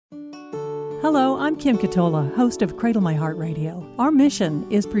Hello, I'm Kim Katola, host of Cradle My Heart Radio. Our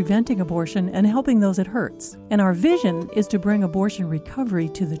mission is preventing abortion and helping those it hurts. And our vision is to bring abortion recovery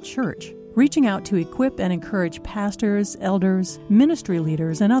to the church, reaching out to equip and encourage pastors, elders, ministry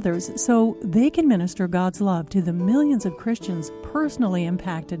leaders, and others so they can minister God's love to the millions of Christians personally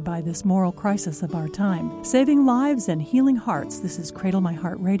impacted by this moral crisis of our time. Saving lives and healing hearts, this is Cradle My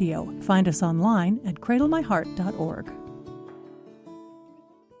Heart Radio. Find us online at cradlemyheart.org.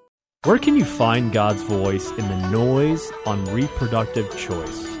 Where can you find God's voice in the noise on reproductive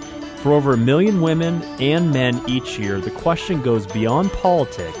choice? For over 1 million women and men each year, the question goes beyond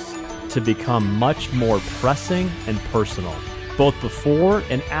politics to become much more pressing and personal, both before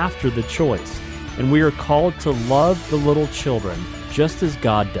and after the choice. And we are called to love the little children just as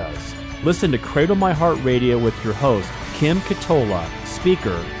God does. Listen to Cradle My Heart Radio with your host, Kim Katola,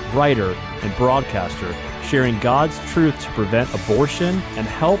 speaker, writer, and broadcaster, sharing God's truth to prevent abortion and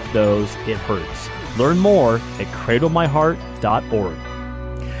help those it hurts. Learn more at cradlemyheart.org.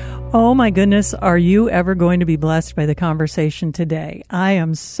 Oh my goodness, are you ever going to be blessed by the conversation today? I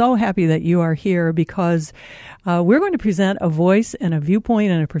am so happy that you are here because we're going to present a voice and a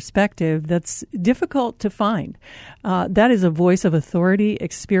viewpoint and a perspective that's difficult to find. That is a voice of authority,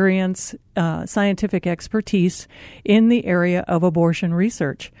 experience, scientific expertise in the area of abortion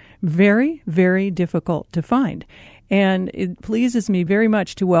research. Very, very difficult to find. And it pleases me very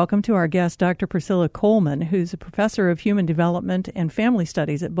much to welcome to our guest Dr. Priscilla Coleman, who's a professor of human development and family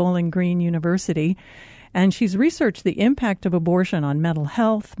studies at Bowling Green University. And she's researched the impact of abortion on mental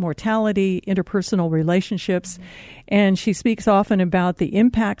health, mortality, interpersonal relationships. And she speaks often about the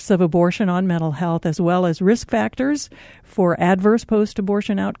impacts of abortion on mental health, as well as risk factors for adverse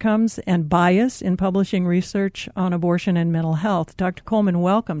post-abortion outcomes and bias in publishing research on abortion and mental health. Dr. Coleman,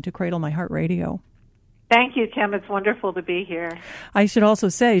 welcome to Cradle My Heart Radio. Thank you, Kim. It's wonderful to be here. I should also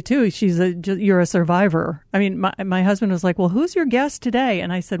say, too, you're a survivor. I mean, my husband was like, well, who's your guest today?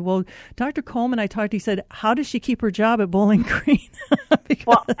 And I said, well, Dr. Coleman, I talked to, he said, how does she keep her job at Bowling Green?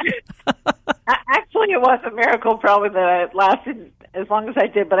 Well, actually, it was a miracle probably that it lasted as long as I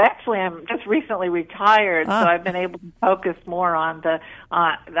did, but actually I'm just recently retired, so I've been able to focus more on the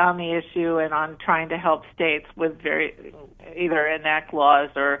issue and on trying to help states with either enact laws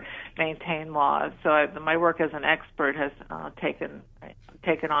or maintain laws. So my work as an expert has taken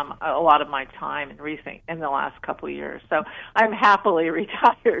on a lot of my time in the last couple of years. So I'm happily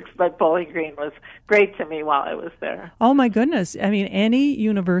retired, but Bowling Green was great to me while I was there. Oh my goodness. I mean, any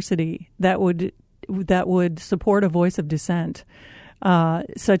university that would support a voice of dissent,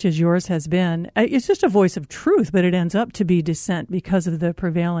 such as yours has been, it's just a voice of truth, but it ends up to be dissent because of the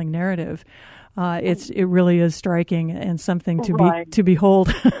prevailing narrative. It really is striking and something to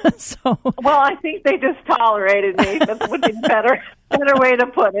behold. So, well, I think they just tolerated me. That would be a better way to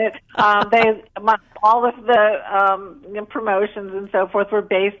put it. All of the promotions and so forth were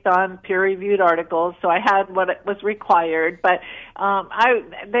based on peer-reviewed articles, so I had what was required. But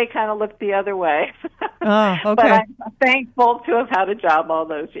they kind of looked the other way. Oh, okay. But I'm thankful to have had a job all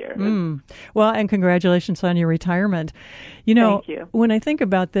those years. Well, and congratulations on your retirement. You know, thank you. When I think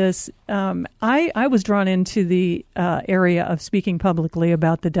about this, I was drawn into the area of speaking publicly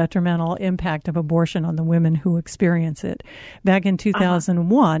about the detrimental impact of abortion on the women who experience it. Back in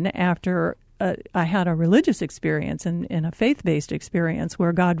 2001, after I had a religious experience and a faith-based experience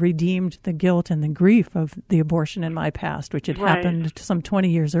where God redeemed the guilt and the grief of the abortion in my past, which had happened some 20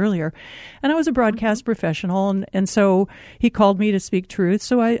 years earlier. And I was a broadcast professional, and so he called me to speak truth,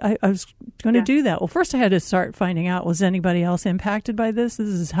 so I was going to do that. Well, first I had to start finding out, was anybody else impacted by this? This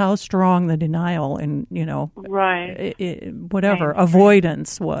is how strong the denial and,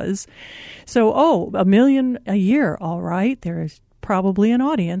 avoidance was. So, 1 million a year, all right, there's probably an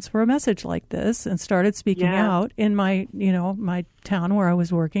audience for a message like this, and started speaking out in my town where I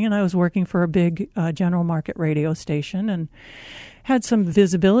was working. And I was working for a big general market radio station and had some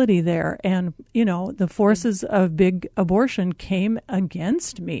visibility there. And, the forces of big abortion came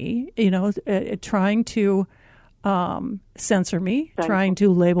against me, trying to censor me, trying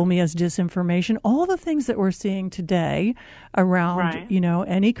to label me as disinformation, all the things that we're seeing today around,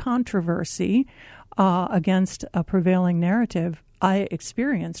 any controversy against a prevailing narrative. I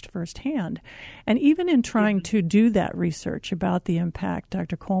experienced firsthand. And even in trying to do that research about the impact,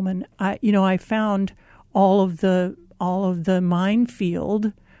 Dr. Coleman, I found all of the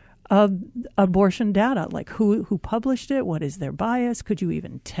minefield of abortion data, like who published it, what is their bias, could you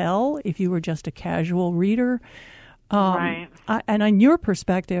even tell if you were just a casual reader? And on your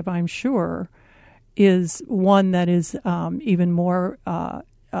perspective, I'm sure, is one that is even more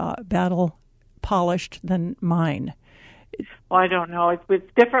battle polished than mine. Well, I don't know. It's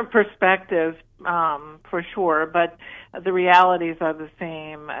different perspectives, for sure, but the realities are the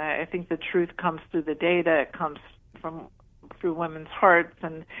same. I think the truth comes through the data. It comes through women's hearts,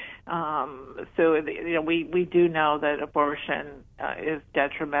 and we do know that abortion is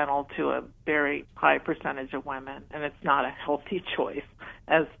detrimental to a very high percentage of women, and it's not a healthy choice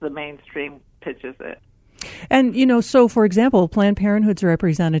as the mainstream pitches it. And, so for example, Planned Parenthood's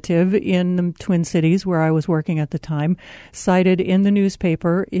representative in the Twin Cities, where I was working at the time, cited in the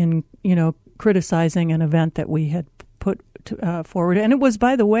newspaper in, criticizing an event that we had put forward. And it was,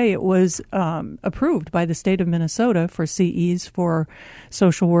 by the way, approved by the state of Minnesota for CEs for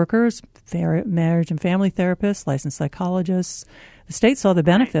social workers, marriage and family therapists, licensed psychologists. The state saw the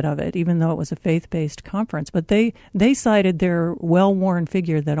benefit of it, even though it was a faith-based conference. But they cited their well-worn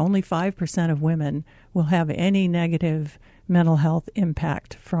figure that only 5% of women will have any negative mental health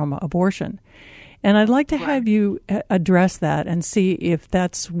impact from abortion. And I'd like to have you address that and see if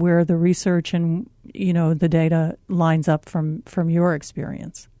that's where the research and, the data lines up from your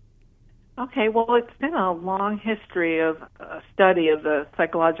experience. Okay, well, it's been a long history of study of the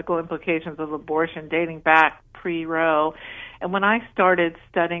psychological implications of abortion dating back pre-Roe. And when I started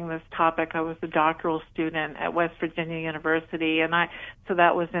studying this topic, I was a doctoral student at West Virginia University, so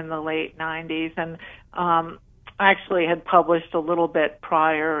that was in the late 90s, and I actually had published a little bit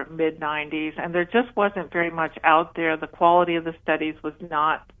prior, mid-90s, and there just wasn't very much out there. The quality of the studies was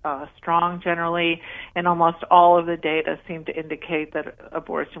not strong generally, and almost all of the data seemed to indicate that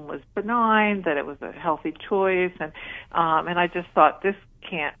abortion was benign, that it was a healthy choice, and I just thought, this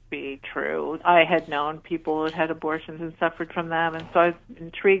can't be true. I had known people who had abortions and suffered from them, and so I was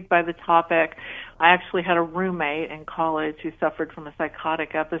intrigued by the topic. I actually had a roommate in college who suffered from a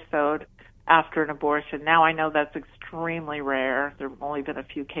psychotic episode after an abortion. Now I know that's extremely rare. There have only been a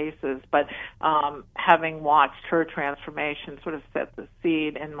few cases, but having watched her transformation sort of set the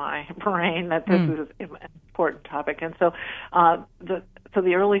seed in my brain that this is an important topic. And so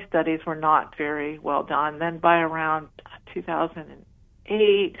the early studies were not very well done. Then by around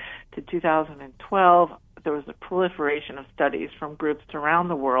 2008 to 2012, there was a proliferation of studies from groups around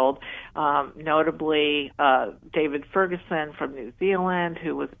the world, notably David Ferguson from New Zealand,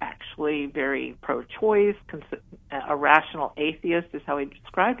 who was actually very pro-choice, a rational atheist is how he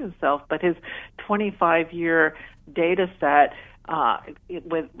described himself, but his 25-year data set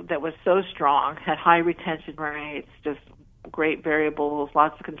that was so strong, had high retention rates, just great variables,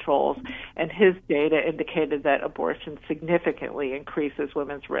 lots of controls, and his data indicated that abortion significantly increases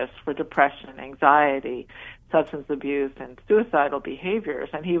women's risk for depression, anxiety, substance abuse, and suicidal behaviors.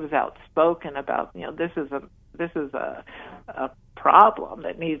 And he was outspoken about, this is a problem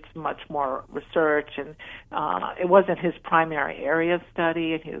that needs much more research, and it wasn't his primary area of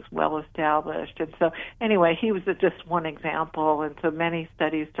study, and he was well established. And so anyway, he was just one example, and so many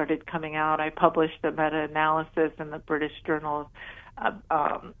studies started coming out. I published a meta-analysis in the British Journal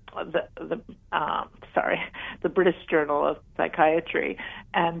the British Journal of Psychiatry,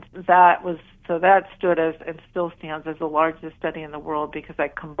 and that stood as, and still stands as, the largest study in the world, because I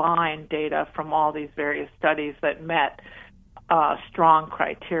combined data from all these various studies that met strong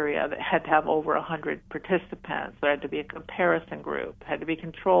criteria, that had to have over 100 participants. There had to be a comparison group, had to be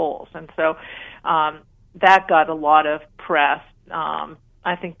controls, and so that got a lot of press.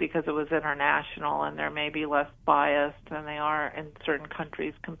 I think because it was international, and there may be less bias than they are in certain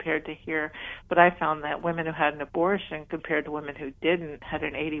countries compared to here. But I found that women who had an abortion compared to women who didn't had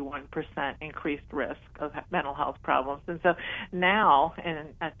an 81% increased risk of mental health problems. And so now, in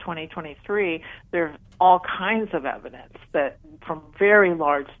 2023, there's all kinds of evidence that from very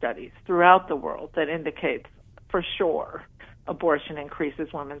large studies throughout the world that indicates for sure abortion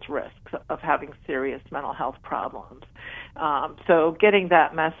increases women's risk of having serious mental health problems. So getting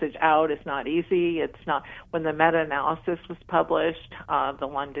that message out is not easy. It's not. When the meta-analysis was published, the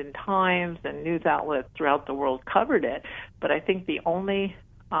London Times and news outlets throughout the world covered it, but I think the only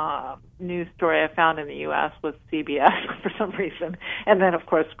news story I found in the U.S. was CBS for some reason, and then, of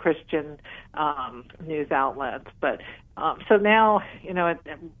course, Christian news outlets. But so now,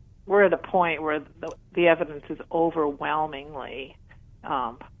 we're at a point where the evidence is overwhelmingly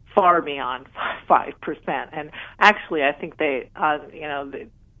far beyond 5%. And actually, I think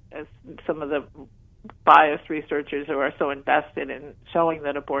some of the biased researchers who are so invested in showing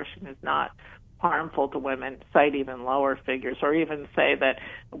that abortion is not harmful to women cite even lower figures, or even say that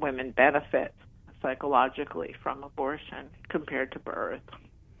women benefit psychologically from abortion compared to birth.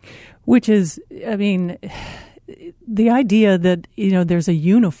 Which is, the idea that, there's a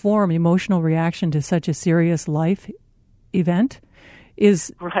uniform emotional reaction to such a serious life event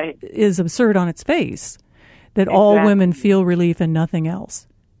is absurd on its face. that all women feel relief and nothing else.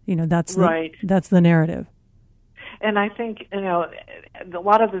 That's right. That's the narrative. And I think, a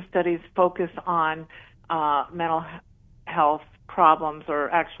lot of the studies focus on mental health problems or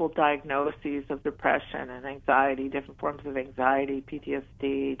actual diagnoses of depression and anxiety, different forms of anxiety,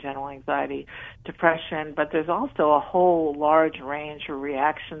 PTSD, general anxiety, depression, but there's also a whole large range of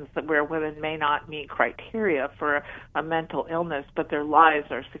reactions where women may not meet criteria for a mental illness, but their lives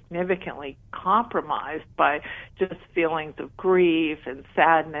are significantly compromised by just feelings of grief and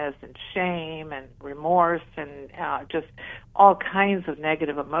sadness and shame and remorse and just all kinds of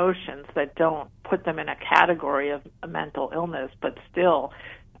negative emotions that don't put them in a category of a mental illness, but still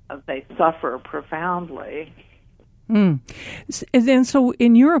they suffer profoundly. And so,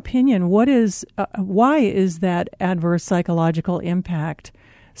 in your opinion, why is that adverse psychological impact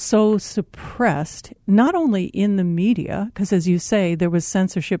so suppressed, not only in the media, because as you say, there was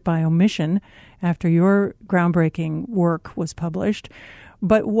censorship by omission after your groundbreaking work was published,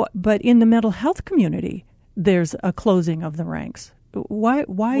 but in the mental health community, there's a closing of the ranks. Why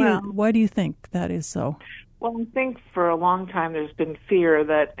do you think that is so? Well, I think for a long time there's been fear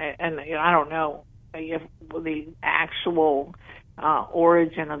that, and I don't know if the actual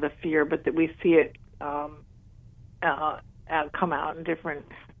origin of the fear, but that we see it come out in different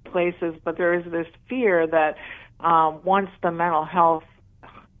places. But there is this fear that once the mental health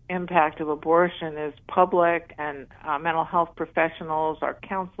impact of abortion is public and mental health professionals are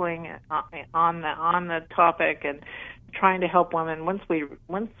counseling on the topic and trying to help women, once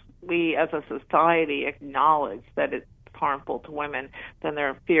we as a society acknowledge that it's harmful to women, then there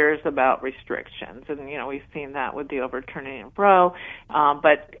are fears about restrictions. And, we've seen that with the overturning of Roe.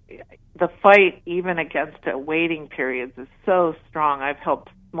 But the fight, even against waiting periods, is so strong. I've helped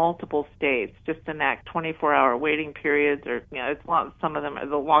multiple states just enact 24-hour waiting periods, or it's long, some of them are,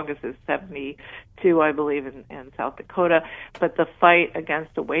 the longest is 72, I believe, in South Dakota. But the fight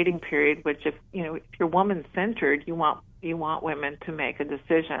against a waiting period, which if you're woman-centered, you want women to make a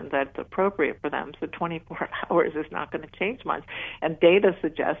decision that's appropriate for them. So 24 hours is not going to change much. And data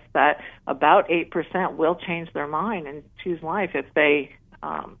suggests that about 8% will change their mind and choose life if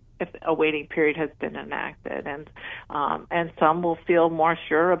a waiting period has been enacted, and some will feel more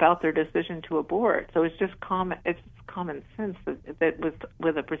sure about their decision to abort. So it's just common sense that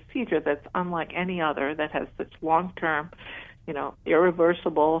with a procedure that's unlike any other, that has such long-term,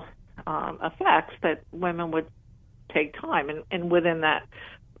 irreversible effects, that women would take time, and within that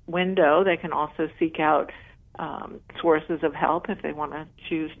window, they can also seek out sources of help if they want to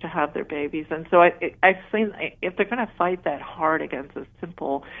choose to have their babies. And so I've seen, if they're going to fight that hard against a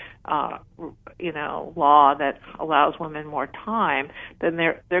simple, law that allows women more time, then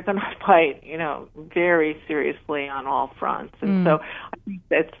they're going to fight, very seriously on all fronts. And so I think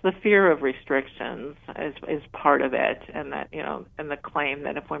it's the fear of restrictions is part of it, and that, and the claim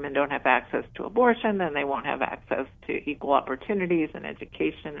that if women don't have access to abortion, then they won't have access to equal opportunities and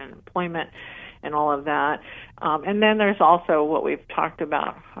education and employment and all of that. And then there's also what we've talked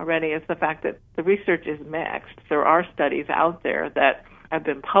about already, is the fact that the research is mixed. There are studies out there that have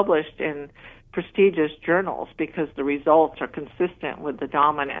been published in prestigious journals because the results are consistent with the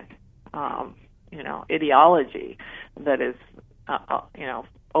dominant, ideology that is,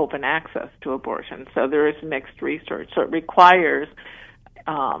 open access to abortion. So there is mixed research. So it requires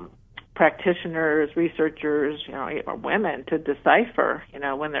practitioners, researchers, or women to decipher,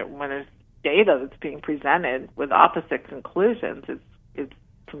 when there's data that's being presented with opposite conclusions. It's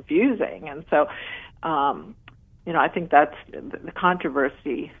confusing. And so, I think that's the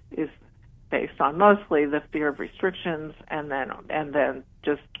controversy is based on mostly the fear of restrictions and then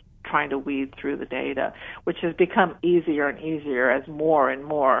just trying to weed through the data, which has become easier and easier as more and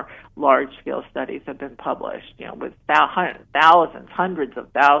more large-scale studies have been published, with thousands, hundreds of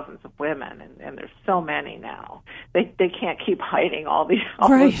thousands of women, and there's so many now. They can't keep hiding all of these.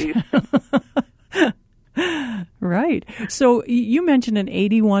 Right. So you mentioned an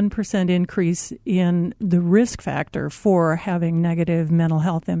 81% increase in the risk factor for having negative mental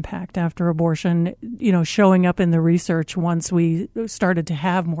health impact after abortion, showing up in the research once we started to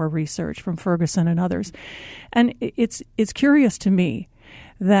have more research from Ferguson and others. And it's curious to me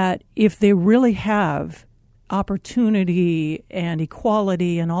that if they really have opportunity and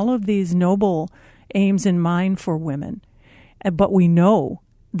equality and all of these noble aims in mind for women, but we know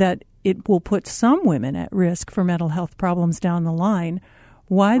that it will put some women at risk for mental health problems down the line,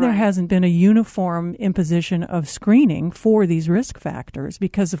 why there hasn't been a uniform imposition of screening for these risk factors,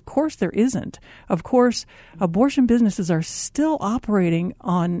 because of course there isn't. Of course, abortion businesses are still operating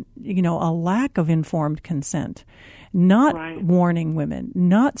on, a lack of informed consent, not warning women,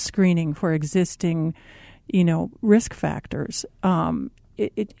 not screening for existing, risk factors.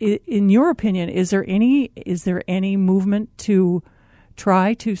 In your opinion, is there any movement to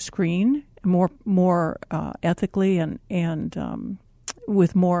try to screen more ethically and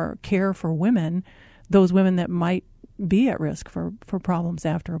with more care for women, those women that might be at risk for problems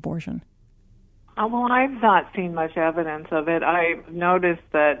after abortion? Well, I've not seen much evidence of it. I've noticed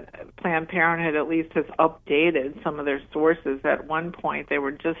that Planned Parenthood at least has updated some of their sources. At one point, they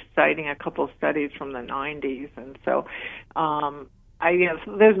were just citing a couple of studies from the 90s, and so I guess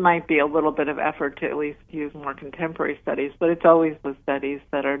there might be a little bit of effort to at least use more contemporary studies, but it's always the studies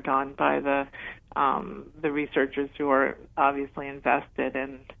that are done by the researchers who are obviously invested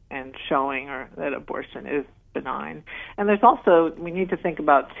in showing that abortion is benign. And there's also, we need to think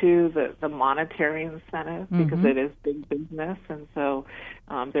about, too, the monetary incentive, because it is big business, and so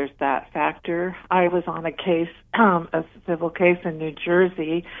there's that factor. I was on a case, a civil case in New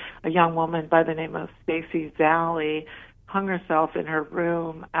Jersey. A young woman by the name of Stacey Zally hung herself in her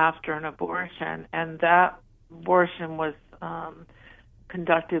room after an abortion, and that abortion was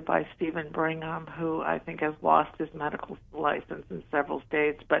conducted by Stephen Brigham, who I think has lost his medical license in several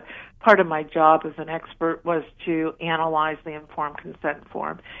states. But part of my job as an expert was to analyze the informed consent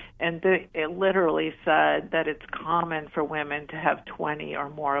form. And it literally said that it's common for women to have 20 or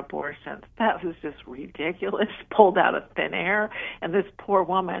more abortions. That was just ridiculous, pulled out of thin air. And this poor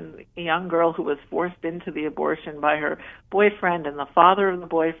woman, a young girl who was forced into the abortion by her boyfriend, and the father of the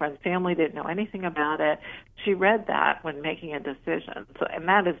boyfriend's family didn't know anything about it. She read that when making a decision. So, and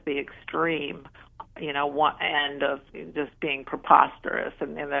that is the extreme, one end of just being preposterous.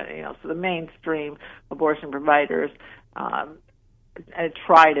 And so the mainstream abortion providers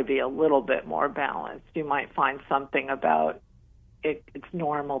try to be a little bit more balanced. You might find something about it's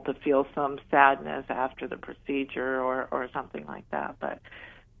normal to feel some sadness after the procedure or something like that. But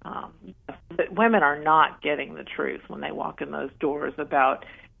women are not getting the truth when they walk in those doors about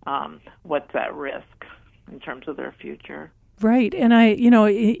what's at risk in terms of their future. Right. And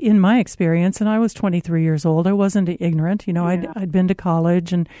in my experience, and I was 23 years old, I wasn't ignorant, I'd been to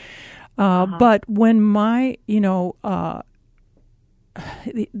college, and but when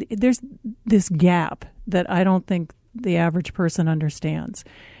there's this gap that I don't think the average person understands,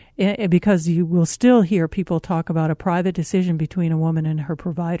 because you will still hear people talk about a private decision between a woman and her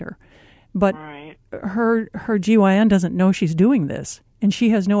provider, but her GYN doesn't know she's doing this, and she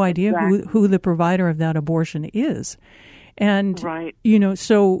has no idea who the provider of that abortion is. And,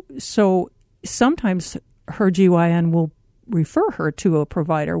 so sometimes her GYN will refer her to a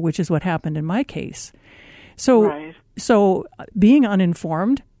provider, which is what happened in my case. So being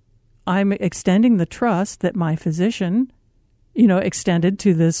uninformed, I'm extending the trust that my physician, extended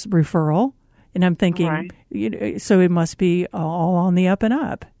to this referral. And I'm thinking, so it must be all on the up and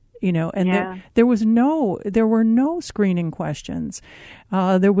up, and there were no screening questions.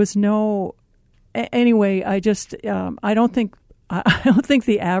 There was no, anyway, I don't think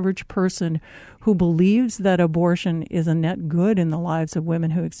the average person who believes that abortion is a net good in the lives of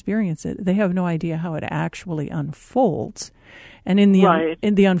women who experience it, they have no idea how it actually unfolds. And in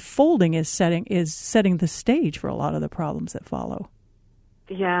the unfolding is setting the stage for a lot of the problems that follow.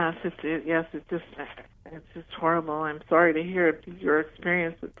 Yes, it's just horrible. I'm sorry to hear your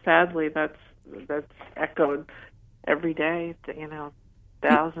experience, but sadly that's echoed every day.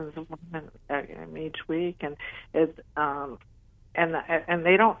 Thousands of women each week, and it's and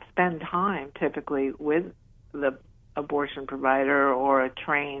they don't spend time typically with the abortion provider or a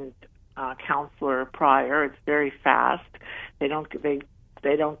trained counselor prior. It's very fast. They don't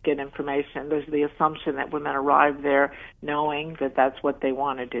get information. There's the assumption that women arrive there knowing that that's what they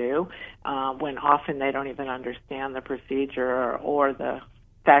want to do, when often they don't even understand the procedure or the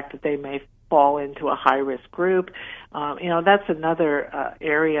fact that they may fall into a high-risk group. That's another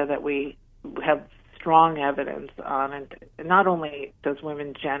area that we have strong evidence on. And not only do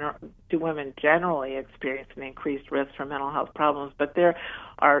women generally experience an increased risk for mental health problems, but there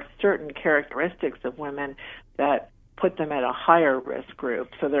are certain characteristics of women that put them at a higher risk group.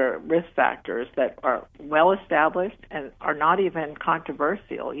 So there are risk factors that are well established and are not even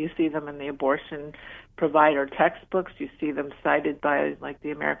controversial. You see them in the abortion provider textbooks. You see them cited by the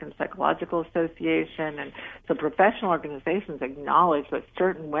American Psychological Association, and so professional organizations acknowledge that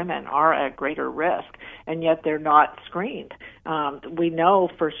certain women are at greater risk, and yet they're not screened. We know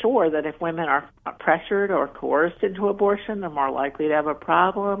for sure that if women are pressured or coerced into abortion, they're more likely to have a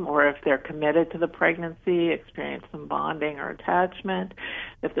problem, or if they're committed to the pregnancy, experience some bonding or attachment,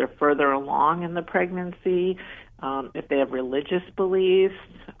 if they're further along in the pregnancy, if they have religious beliefs,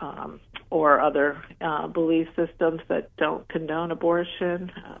 or other belief systems that don't condone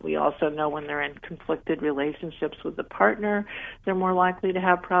abortion. We also know when they're in conflicted relationships with the partner, they're more likely to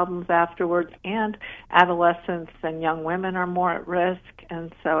have problems afterwards. And adolescents and young women are more at risk,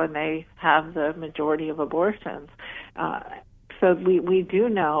 and they have the majority of abortions. So we do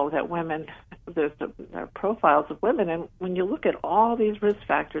know that women, there are profiles of women, and when you look at all these risk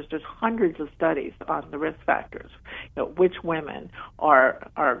factors, there's hundreds of studies on the risk factors. Which women are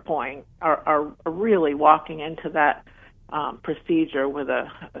really walking into that procedure with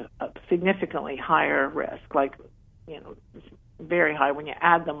a significantly higher risk, like very high when you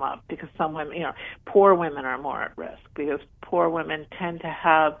add them up, because some women, poor women are more at risk because poor women tend to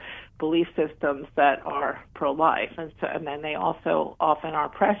have belief systems that are pro-life, and then they also often are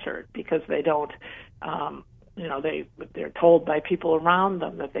pressured because they don't, they're told by people around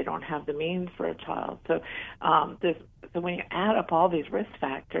them that they don't have the means for a child. So when you add up all these risk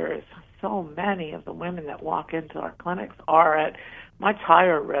factors, so many of the women that walk into our clinics are at much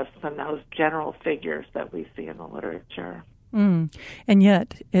higher risk than those general figures that we see in the literature. And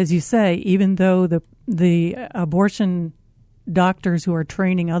yet, as you say, even though the abortion doctors who are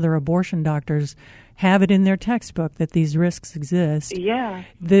training other abortion doctors have it in their textbook that these risks exist,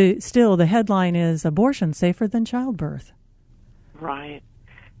 the headline is abortion safer than childbirth. Right.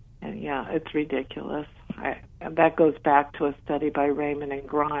 And it's ridiculous. And that goes back to a study by Raymond and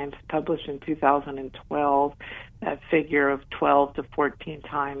Grimes published in 2012, that figure of 12 to 14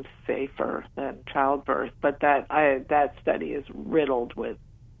 times safer than childbirth. But that study is riddled with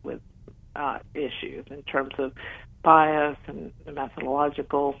issues in terms of bias and the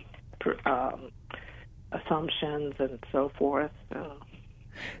methodological assumptions and so forth.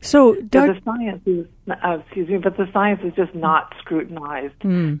 So the science is, but the science is just not scrutinized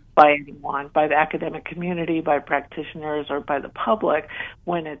by anyone, by the academic community, by practitioners, or by the public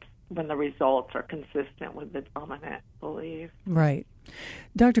when the results are consistent with the dominant belief. Right.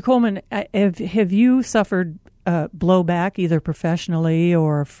 Dr. Coleman, have you suffered blowback either professionally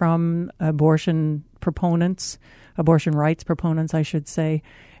or from abortion rights proponents, I should say,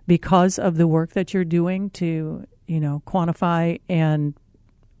 because of the work that you're doing to, quantify and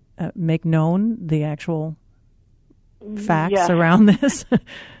make known the actual facts around this?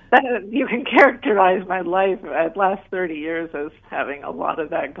 You can characterize my life at last 30 years as having a lot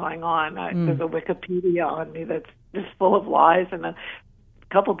of that going on. There's a Wikipedia on me that's just full of lies, and a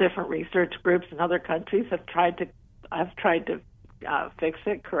couple different research groups in other countries have tried to fix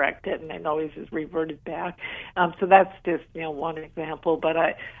it, correct it, and it always is reverted back. So that's just one example, but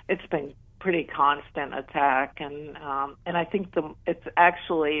it's been pretty constant attack, and I think it's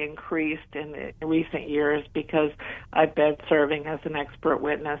actually increased in recent years because I've been serving as an expert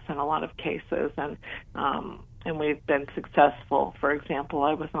witness in a lot of cases, and we've been successful. For example,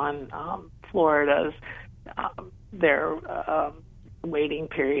 I was on Florida's their waiting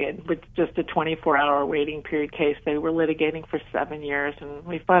period, with just a 24-hour waiting period case. They were litigating for 7 years, and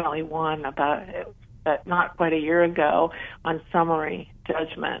we finally won about not quite a year ago on summary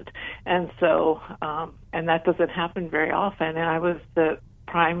judgment. And so, and that doesn't happen very often. And I was the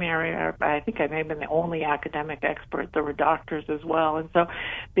primary, I think I may have been the only academic expert. There were doctors as well. And so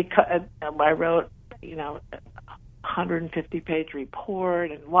because I wrote, 150-page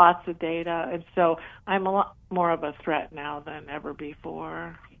report and lots of data. And so I'm a lot more of a threat now than ever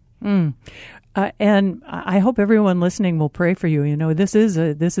before. And I hope everyone listening will pray for you. This is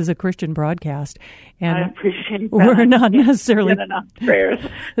a Christian broadcast, and I appreciate that. We're not necessarily prayers.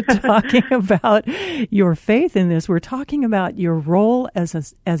 talking about your faith in this. We're talking about your role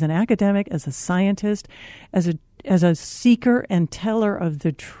as an academic, as a scientist, as a seeker and teller of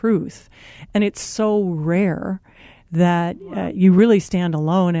the truth. And it's so rare that you really stand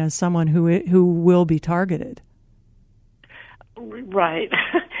alone as someone who will be targeted. Right.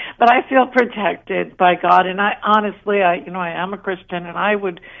 But I feel protected by God, and I honestly, I am a Christian, and I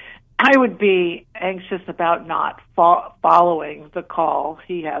would be anxious about not following the call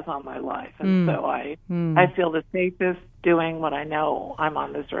He has on my life, and so I feel the safest doing what I know I'm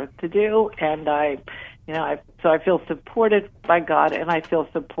on this earth to do, and I feel supported by God, and I feel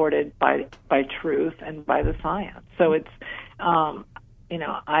supported by truth and by the science. So it's, I'm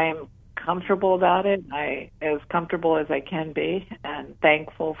comfortable about it. As comfortable as I can be, and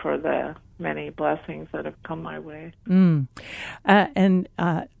thankful for the many blessings that have come my way. And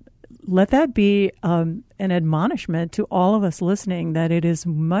let that be an admonishment to all of us listening that it is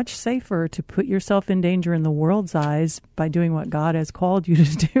much safer to put yourself in danger in the world's eyes by doing what God has called you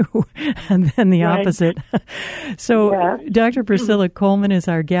to do than the opposite. So Dr. Priscilla Coleman is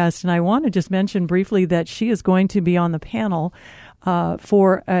our guest, and I want to just mention briefly that she is going to be on the panel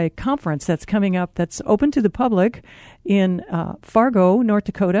for a conference that's coming up that's open to the public in Fargo, North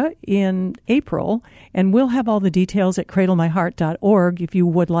Dakota in April. And we'll have all the details at cradlemyheart.org if you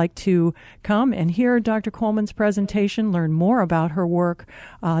would like to come and hear Dr. Coleman's presentation, learn more about her work.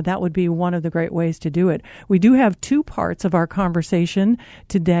 That would be one of the great ways to do it. We do have two parts of our conversation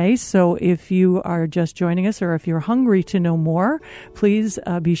today, so if you are just joining us or if you're hungry to know more, please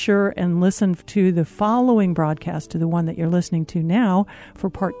be sure and listen to the following broadcast, to the one that you're listening to now,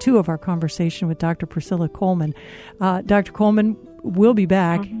 for part 2 of our conversation with Dr. Priscilla Coleman. Dr. Coleman, we'll be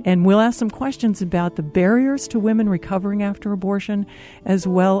back, and we'll ask some questions about the barriers to women recovering after abortion, as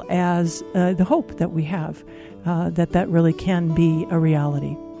well as the hope that we have that really can be a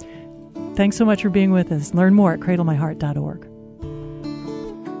reality. Thanks so much for being with us. Learn more at cradlemyheart.org.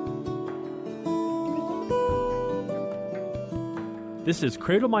 This is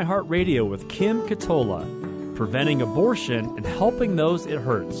Cradle My Heart Radio with Kim Katola, preventing abortion and helping those it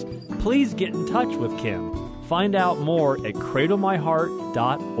hurts. Please get in touch with Kim. Find out more at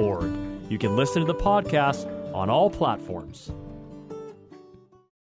cradlemyheart.org. You can listen to the podcast on all platforms.